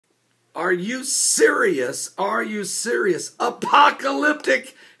Are you serious? Are you serious?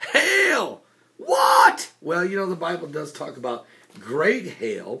 Apocalyptic hail. What? Well, you know, the Bible does talk about great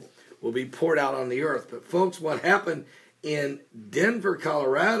hail will be poured out on the earth. But folks, what happened in Denver,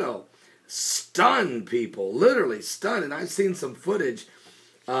 Colorado stunned people, literally stunned. And I've seen some footage.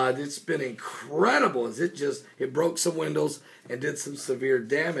 It's been incredible as it broke some windows and did some severe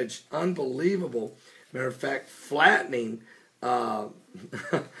damage. Unbelievable. Matter of fact, flattening a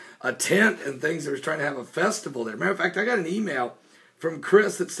tent and things. They were trying to have a festival there. Matter of fact, I got an email from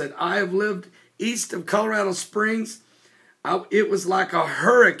Chris that said, I have lived east of Colorado Springs. It was like a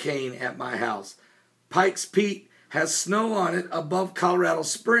hurricane at my house. Pikes Peak has snow on it above Colorado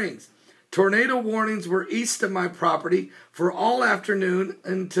Springs. Tornado warnings were east of my property for all afternoon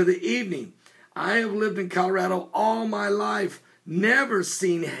into the evening. I have lived in Colorado all my life, never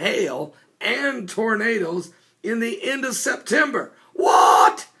seen hail and tornadoes in the end of September.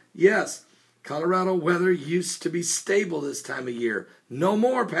 What? Yes, Colorado weather used to be stable this time of year. No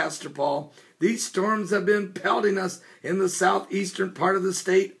more, Pastor Paul. These storms have been pelting us in the southeastern part of the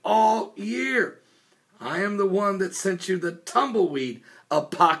state all year. I am the one that sent you the tumbleweed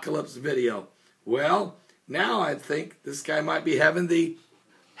apocalypse video. Well, now I think this guy might be having the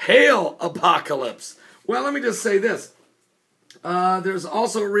hail apocalypse. Well, let me just say this. There's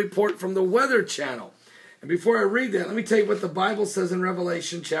also a report from the Weather Channel. And before I read that, let me tell you what the Bible says in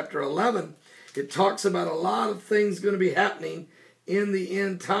Revelation chapter 11. It talks about a lot of things going to be happening in the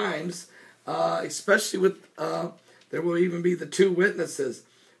end times, especially with, there will even be the two witnesses.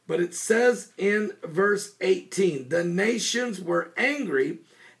 But it says in verse 18, the nations were angry,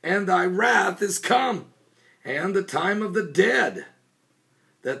 and thy wrath is come, and the time of the dead,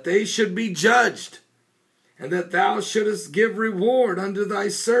 that they should be judged, and that thou shouldest give reward unto thy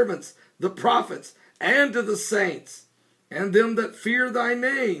servants, the prophets, and to the saints, and them that fear thy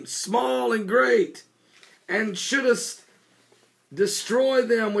name, small and great, and shouldest destroy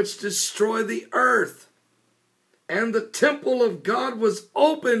them which destroy the earth. And the temple of God was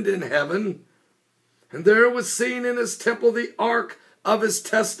opened in heaven, and there was seen in his temple the ark of his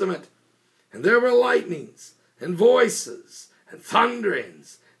testament. And there were lightnings, and voices, and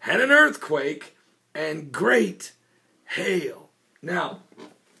thunderings, and an earthquake, and great hail. Now,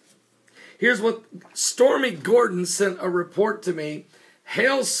 here's what Stormy Gordon sent a report to me.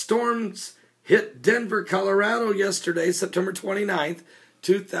 Hailstorms hit Denver, Colorado yesterday, September 29th,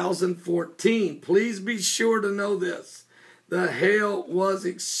 2014. Please be sure to know this. The hail was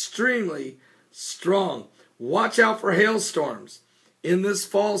extremely strong. Watch out for hailstorms in this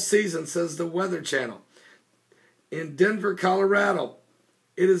fall season, says the Weather Channel. In Denver, Colorado,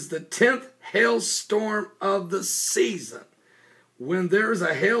 it is the 10th hailstorm of the season. When there is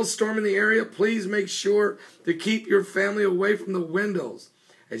a hailstorm in the area, please make sure to keep your family away from the windows,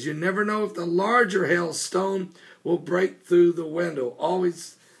 as you never know if the larger hailstone will break through the window.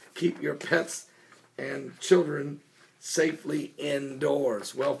 Always keep your pets and children safely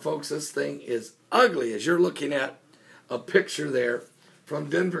indoors. Well, folks, this thing is ugly, as you're looking at a picture there from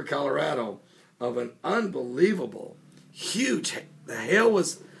Denver, Colorado, of an unbelievable, huge, the hail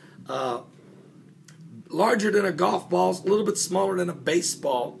was larger than a golf ball, a little bit smaller than a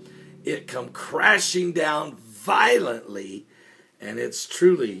baseball. It come crashing down violently, and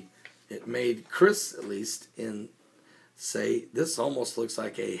it made Chris, at least, say, this almost looks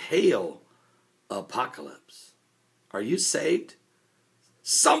like a hail apocalypse. Are you saved?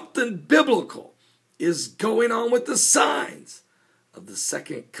 Something biblical is going on with the signs of the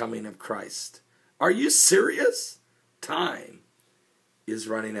second coming of Christ. Are you serious? Time is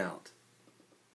running out.